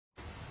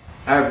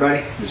Hi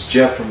everybody, this is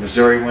Jeff from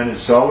Missouri Wind and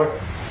Solar,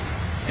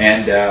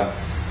 and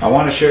I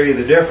want to show you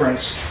the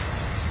difference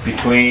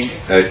between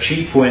a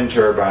cheap wind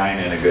turbine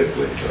and a good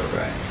wind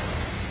turbine.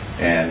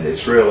 And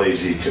it's real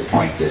easy to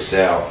point this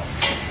out.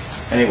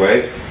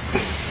 Anyway,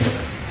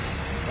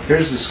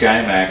 here's the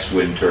SkyMax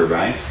wind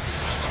turbine.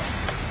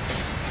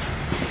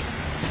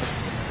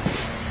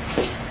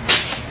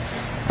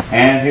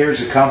 And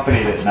here's a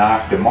company that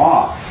knocked them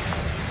off.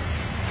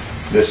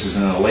 This is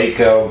an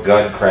Eleiko,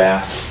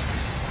 Gudcraft,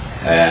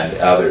 and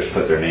others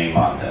put their name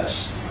on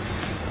this.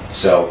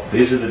 So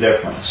these are the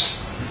difference.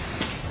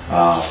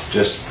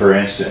 Just for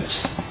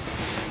instance,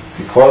 if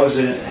you close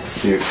it,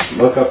 if you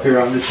look up here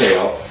on the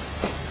tail,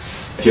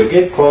 if you'll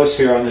get close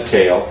here on the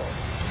tail,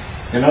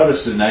 you'll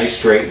notice the nice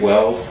straight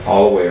weld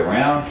all the way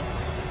around.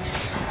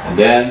 And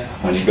then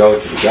when you go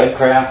to the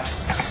Gudcraft,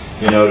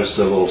 you notice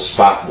the little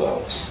spot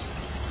welds.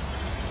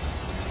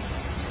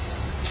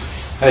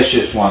 That's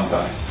just one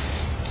thing.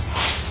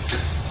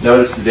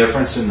 Notice the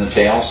difference in the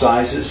tail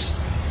sizes.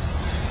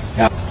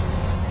 Now,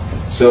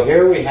 so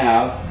here we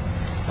have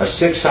a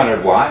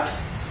 600 watt,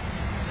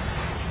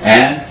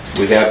 and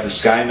we have the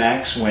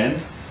SkyMax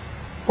Wind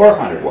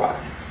 400 watt.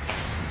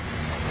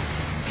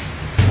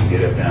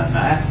 Get up down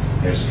that.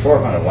 There's a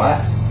 400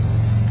 watt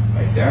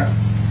right there.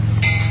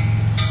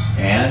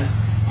 And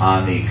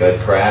on the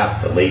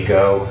Gudcraft, the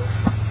Eleiko,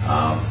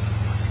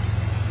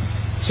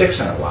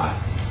 600 watt.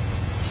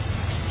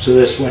 So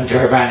this wind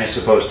turbine is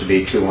supposed to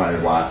be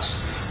 200 watts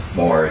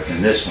more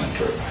than this wind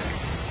turbine.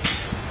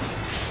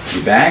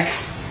 You back?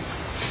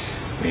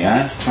 We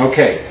on?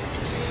 Okay.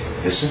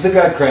 This is the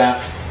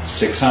Gudcraft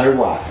 600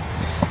 watt.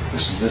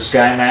 This is the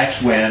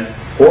SkyMax Wind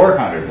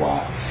 400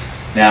 watt.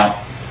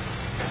 Now,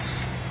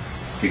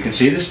 you can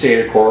see the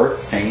stator core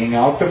hanging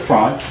out the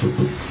front.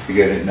 You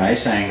get a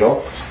nice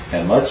angle,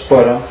 and let's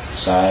put them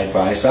side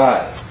by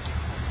side.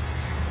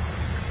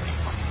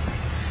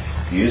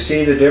 You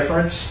see the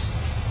difference?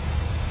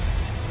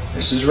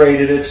 This is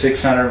rated at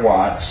 600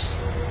 watts,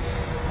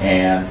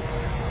 and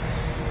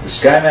the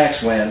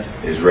SkyMax Wind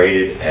is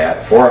rated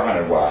at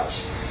 400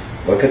 watts.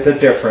 Look at the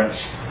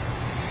difference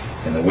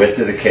in the width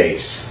of the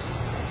case.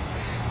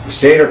 The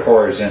stator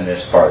core is in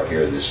this part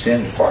here, this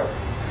finned part.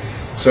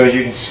 So as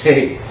you can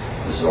see,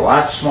 this is a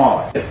lot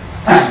smaller.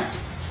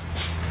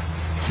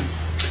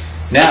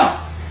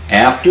 Now,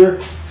 after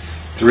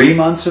 3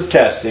 months of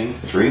testing,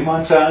 3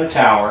 months on a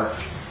tower,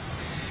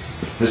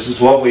 this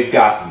is what we've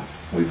gotten.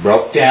 We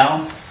broke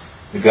down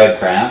the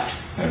Gudcraft,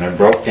 and I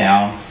broke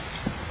down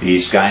the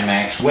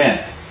SkyMax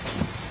Wind.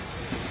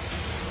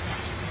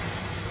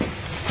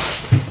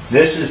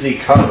 This is the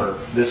cover.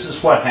 This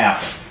is what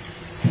happened.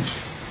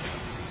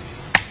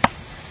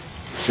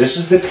 This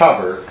is the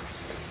cover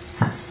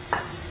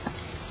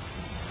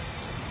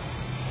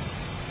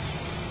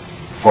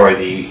for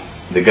the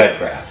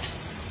Gudcraft.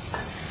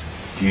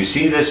 Do you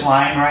see this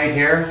line right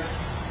here?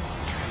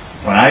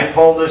 When I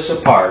pulled this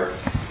apart,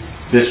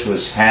 this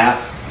was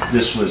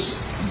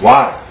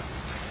water.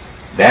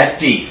 That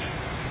deep.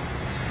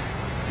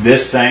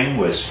 This thing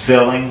was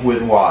filling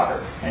with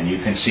water, and you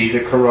can see the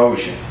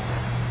corrosion.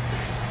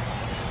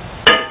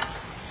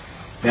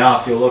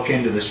 Now if you look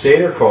into the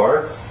stator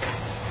core,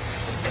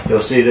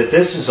 you'll see that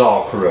this is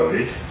all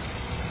corroded,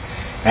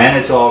 and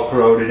it's all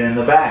corroded in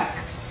the back.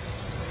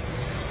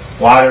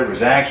 Water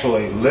was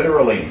actually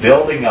literally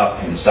building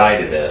up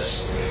inside of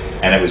this,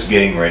 and it was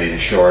getting ready to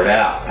short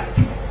out.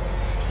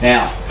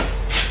 Now,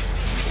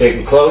 take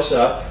a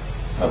close-up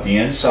of the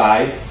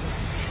inside.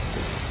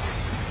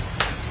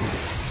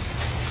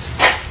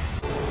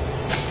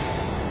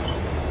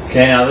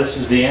 Okay, now this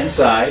is the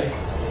inside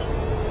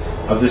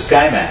of the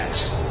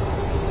SkyMax.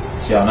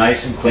 See how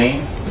nice and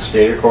clean the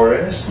stator core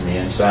is on the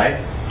inside,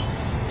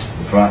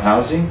 the front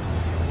housing,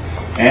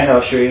 and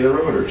I'll show you the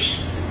rotors.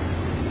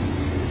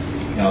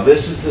 Now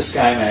this is the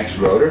SkyMax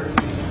rotor,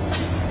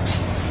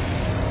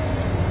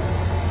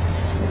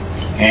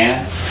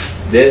 and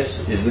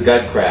this is the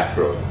Gudcraft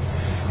rotor.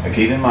 Now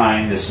keep in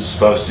mind, this is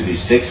supposed to be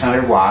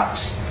 600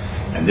 watts,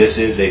 and this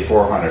is a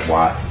 400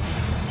 watt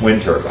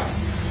wind turbine.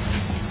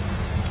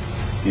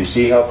 You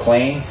see how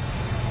clean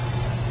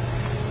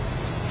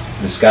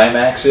the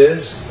SkyMax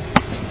is?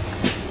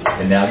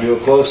 And now do a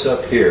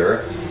close-up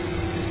here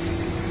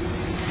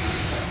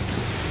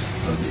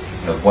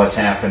of what's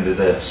happened to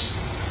this.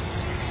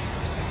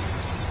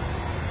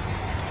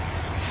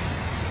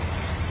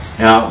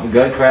 Now the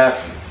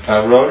Gudcraft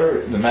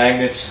rotor, the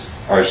magnets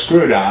are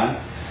screwed on,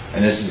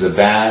 and this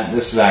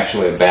is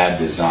actually a bad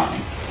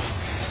design.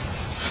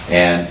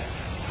 And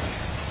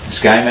the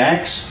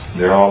SkyMax,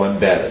 they're all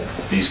embedded.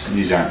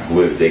 These aren't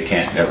glued. They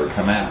can't never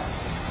come out.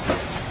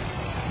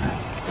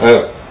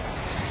 Oh,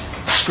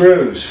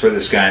 screws for the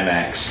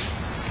SkyMax.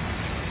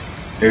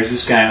 Here's the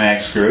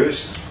SkyMax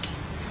screws.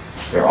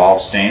 They're all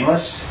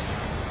stainless.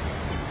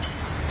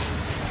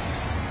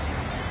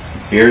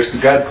 Here's the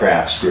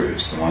Gudcraft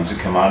screws, the ones that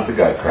come out of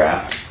the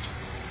Gudcraft.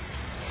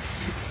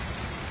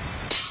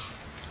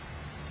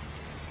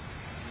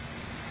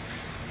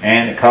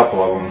 And a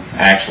couple of them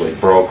actually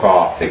broke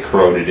off. They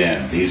corroded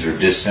in. These are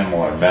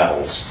dissimilar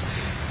metals.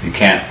 You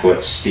can't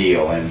put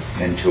steel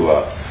into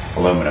a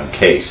aluminum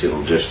case.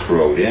 It'll just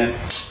corrode in, and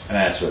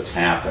that's what's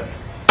happened.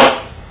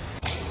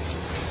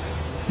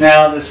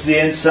 Now this is the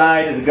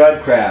inside of the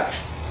Gudcraft,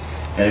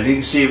 and if you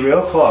can see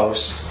real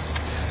close,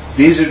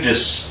 these are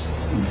just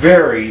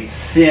very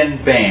thin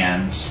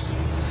bands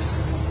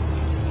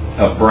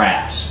of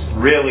brass,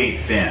 really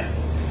thin,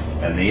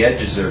 and the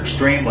edges are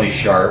extremely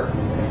sharp.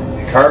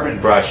 The carbon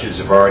brushes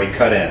have already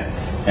cut in.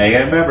 Now you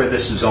gotta remember,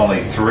 this is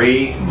only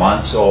 3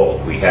 months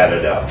old. We had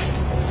it up,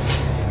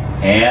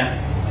 and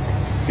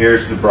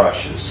here's the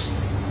brushes.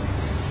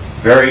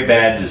 Very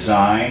bad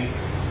design.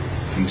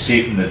 You can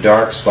see from the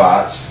dark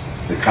spots,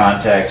 the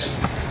contacts,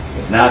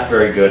 not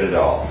very good at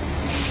all.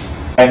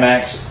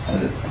 SkyMax,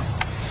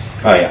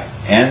 oh yeah,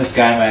 and the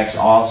SkyMax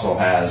also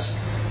has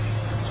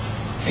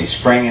a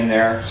spring in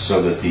there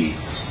so that the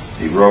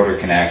rotor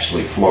can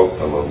actually float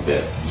a little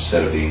bit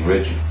instead of being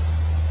rigid.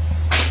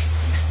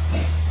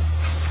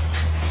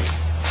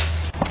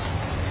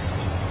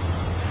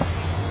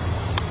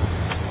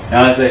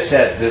 Now, as I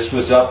said, this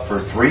was up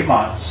for 3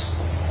 months.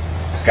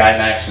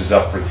 SkyMax was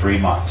up for 3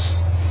 months.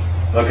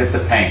 Look at the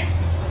paint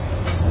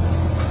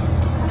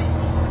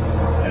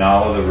and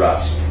all of the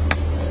rust.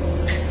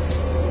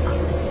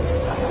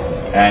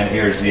 And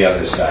here's the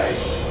other side.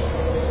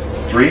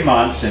 3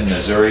 months in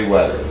Missouri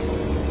weather.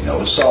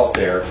 No salt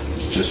there.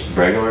 It's just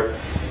regular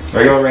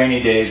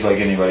rainy days like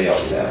anybody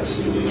else has.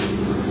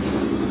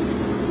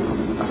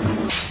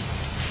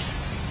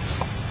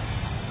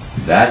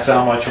 That's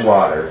how much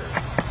water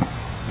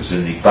was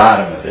in the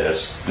bottom of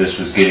this. This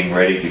was getting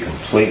ready to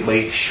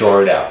completely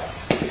short out.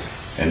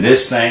 And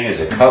this thing is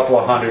a couple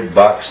of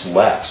 $100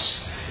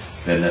 less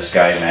than the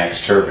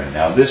SkyMax turbine.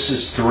 Now this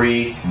is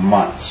 3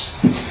 months.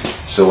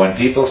 So when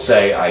people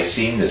say, I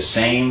seen the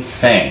same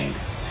thing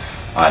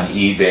on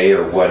eBay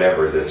or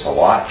whatever that's a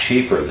lot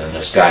cheaper than the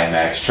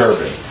SkyMax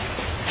turbine,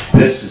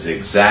 this is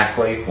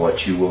exactly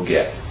what you will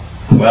get.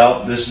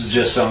 Well, this is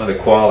just some of the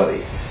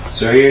quality.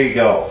 So here you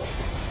go.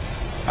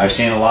 I've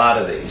seen a lot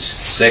of these.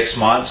 6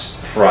 months,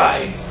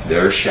 fried.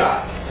 They're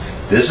shot.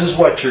 This is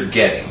what you're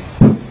getting.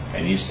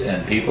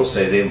 And people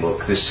say they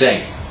look the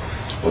same.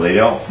 Well, they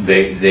don't.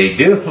 They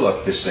do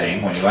look the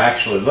same when you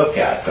actually look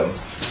at them.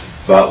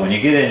 But when you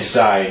get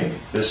inside,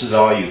 this is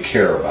all you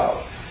care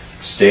about.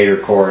 Stator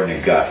core and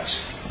the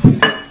guts.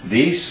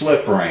 These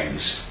slip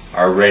rings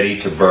are ready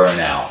to burn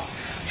out.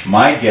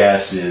 My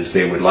guess is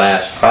they would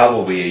last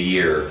probably a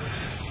year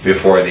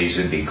before these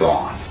would be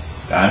gone.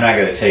 I'm not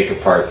going to take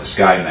apart the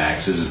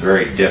SkyMax. This is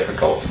very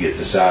difficult to get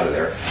this out of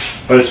there.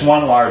 But it's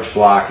one large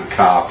block of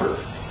copper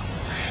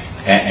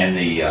and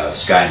the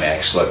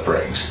SkyMax slip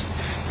rings.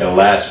 It'll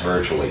last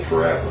virtually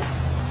forever.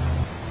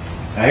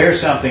 Now here's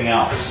something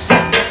else.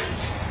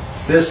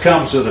 This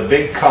comes with a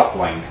big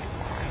coupling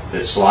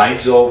that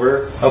slides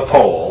over a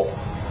pole,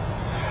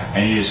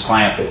 and you just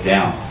clamp it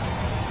down.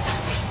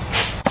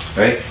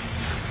 Right?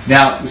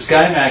 Now the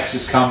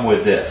SkyMaxes come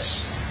with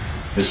this.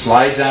 This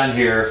slides on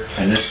here,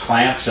 and this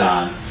clamps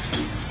on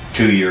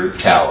to your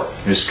tower.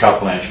 This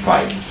couple-inch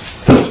pipe.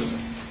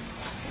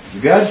 The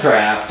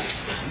Gudcraft,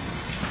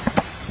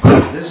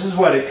 this is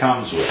what it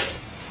comes with.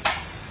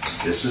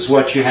 This is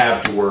what you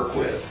have to work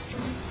with.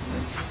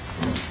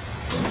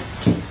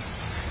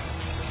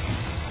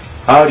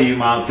 How do you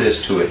mount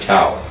this to a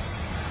tower?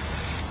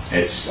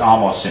 It's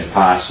almost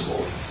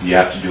impossible. You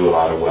have to do a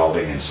lot of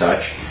welding and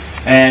such.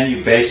 And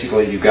you've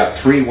got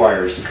 3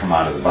 wires that come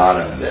out of the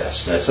bottom of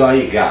this. That's all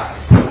you got.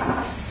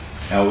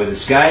 Now with the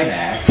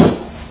SkyMax,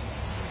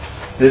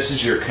 this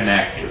is your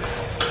connector.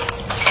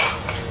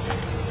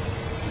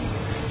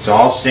 It's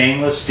all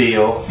stainless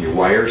steel. Your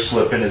wires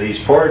slip into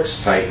these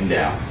ports, tighten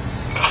down.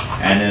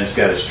 And then it's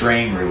got a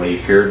strain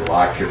relief here to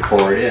lock your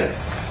cord in.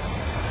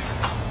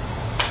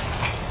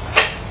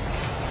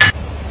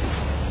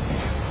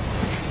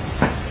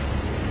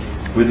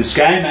 With the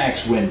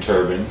SkyMax wind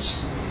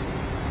turbines,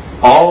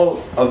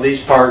 all of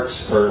these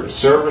parts are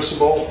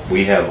serviceable.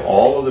 We have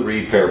all of the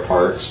repair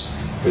parts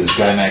for the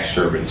SkyMax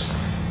turbines.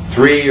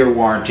 3-year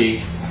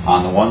warranty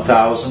on the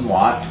 1,000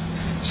 watt,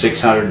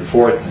 600 and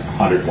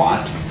 400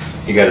 watt.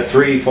 You got a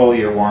 3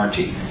 full-year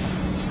warranty.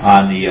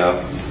 On the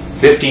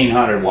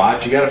 1,500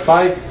 watt, you got a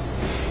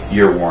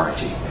 5-year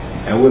warranty.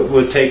 And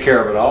we'll take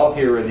care of it all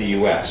here in the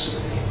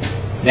U.S.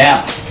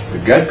 Now, the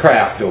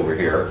Gudcraft over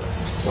here,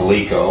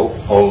 Eleiko,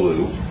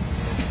 Olu,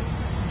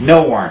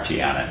 no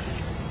warranty on it.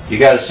 You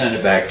got to send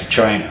it back to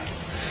China.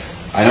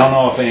 I don't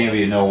know if any of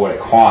you know what it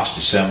costs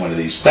to send one of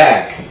these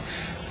back,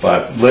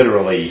 but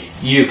literally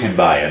you can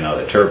buy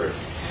another turbine.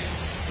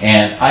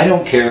 And I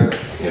don't care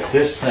if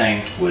this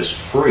thing was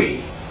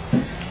free.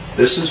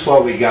 This is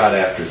what we got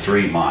after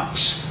 3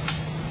 months.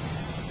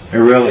 It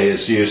really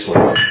is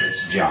useless.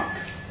 It's junk.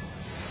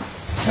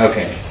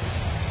 Okay.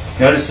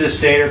 Notice this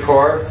stator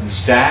core and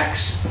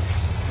stacks.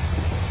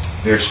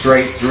 They're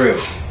straight through.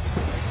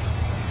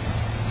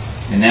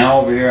 And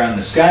now over here on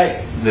the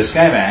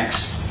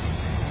SkyMax,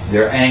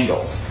 they're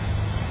angled.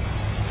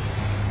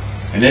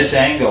 And this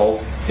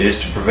angle is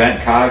to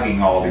prevent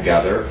cogging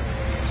altogether,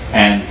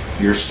 and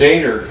your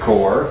stator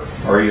core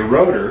or your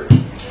rotor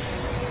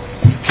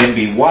can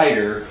be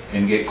wider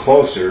and get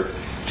closer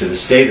to the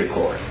stator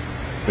core,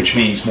 which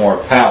means more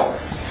power.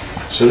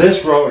 So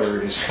this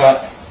rotor is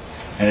cut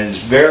and it is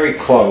very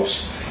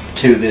close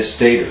to this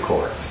stator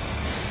core.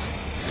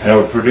 And it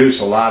will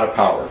produce a lot of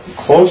power. The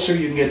closer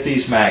you can get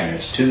these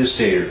magnets to the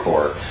stator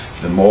core,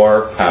 the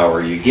more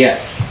power you get.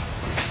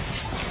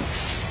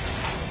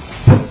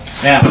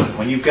 Now,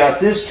 when you've got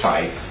this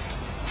type,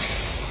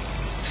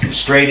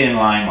 straight in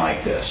line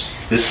like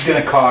this is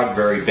going to cog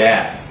very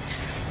bad.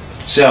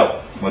 So,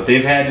 what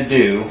they've had to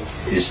do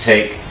is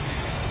take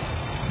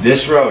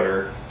this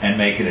rotor and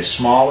make it as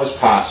small as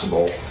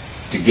possible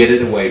to get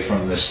it away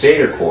from the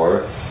stator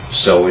core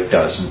so it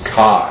doesn't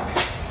cog.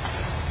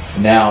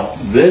 Now,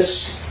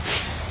 this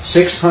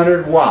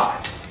 600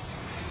 watt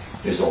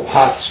is a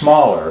lot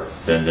smaller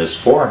than this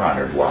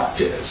 400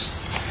 watt is.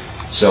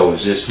 So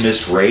is this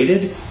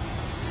misrated?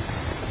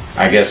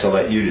 I guess I'll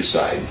let you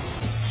decide.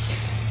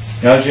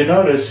 Now, as you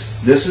notice,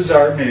 this is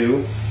our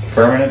new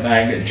permanent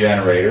magnet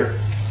generator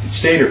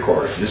stator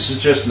core. This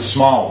is just the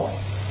small one.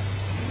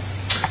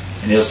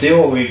 And you'll see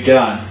what we've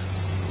done.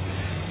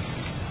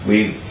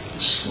 We've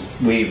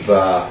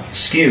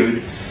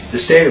skewed the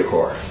stator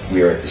core.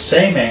 We are at the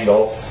same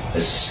angle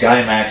as the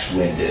SkyMax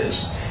wind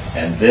is,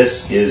 and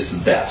this is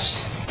the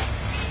best.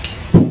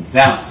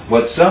 Now,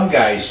 what some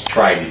guys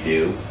try to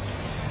do,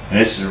 and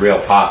this is a real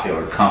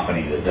popular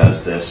company that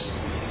does this,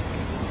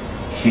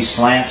 he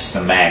slants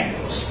the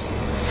magnets.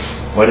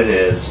 What it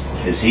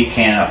is he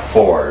can't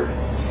afford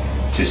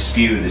to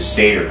skew the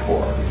stator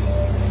core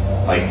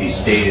like these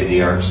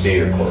state-of-the-art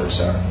stator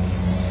cores are.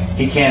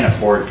 He can't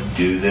afford to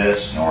do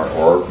this,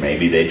 or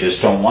maybe they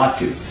just don't want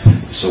to.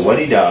 So what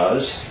he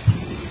does,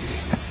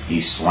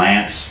 he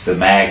slants the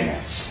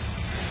magnets.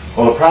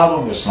 Well, the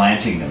problem with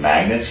slanting the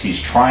magnets,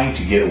 he's trying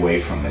to get away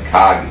from the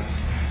cogging.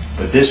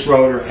 But this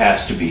rotor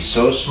has to be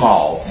so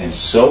small and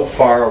so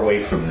far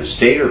away from the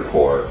stator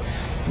core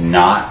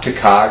not to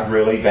cog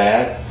really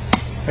bad.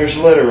 There's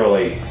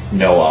literally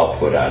no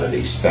output out of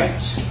these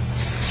things.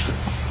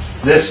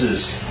 This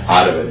is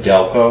out of a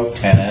Delco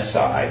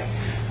 10SI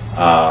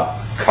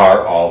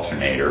car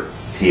alternator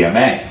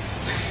PMA.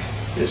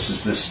 This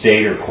is the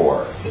stator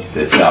core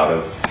that's out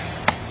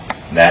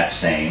of that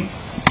same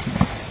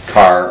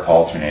car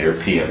alternator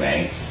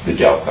PMA, the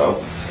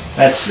Delco.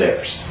 That's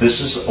theirs.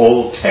 This is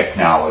old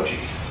technology.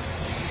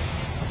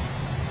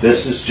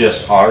 This is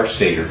just our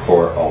stator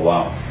core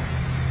alone.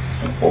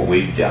 What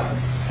we've done.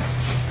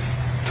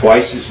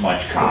 Twice as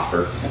much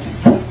copper,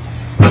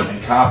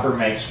 and copper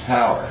makes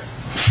power.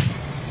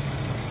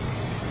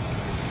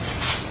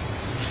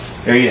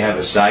 There you have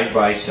a side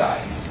by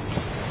side.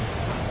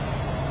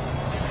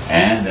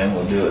 And then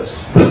we'll do a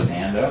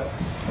stand up.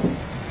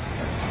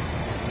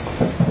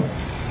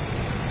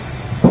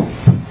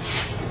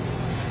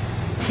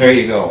 There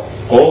you go.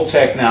 Old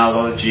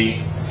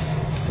technology.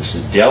 This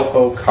is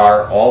Delco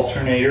car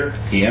alternator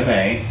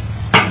PMA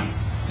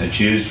that's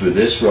used with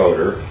this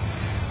rotor.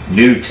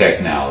 New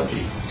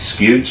technology.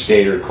 Skewed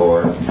stator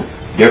core,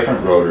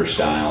 different rotor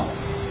style.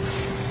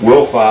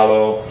 Will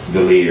follow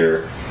the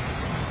leader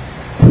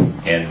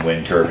in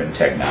wind turbine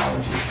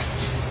technology.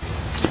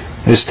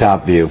 This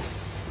top view.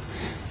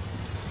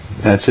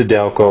 That's a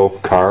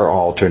Delco car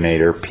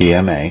alternator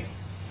PMA.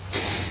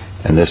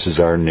 And this is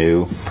our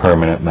new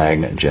permanent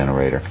magnet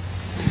generator.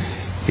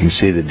 You can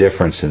see the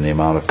difference in the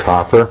amount of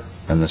copper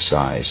and the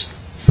size.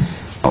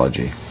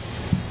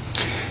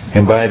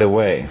 And by the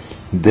way,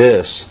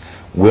 this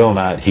will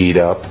not heat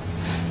up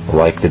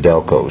like the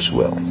Delcos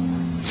will.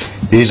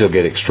 These will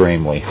get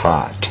extremely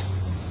hot.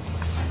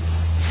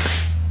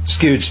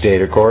 Skewed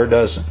stator core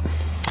doesn't.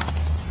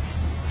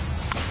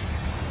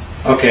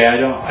 Okay, I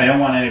don't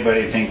want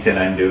anybody to think that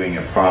I'm doing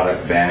a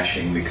product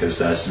bashing, because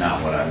that's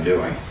not what I'm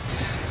doing.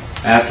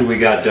 After we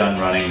got done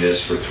running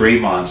this for 3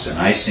 months and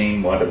I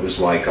seen what it was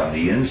like on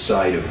the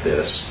inside of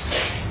this,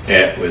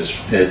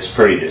 it's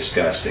pretty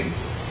disgusting.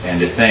 And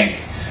to think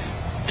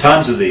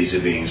tons of these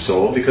are being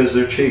sold because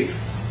they're cheap.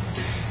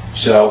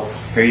 So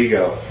here you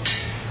go.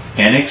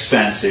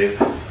 Inexpensive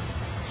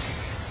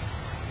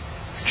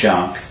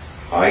junk,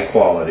 high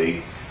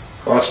quality,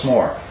 costs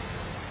more.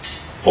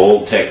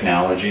 Old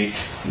technology,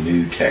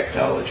 new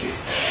technology.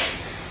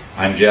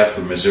 I'm Jeff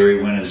from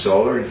Missouri Wind and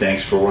Solar, and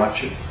thanks for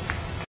watching.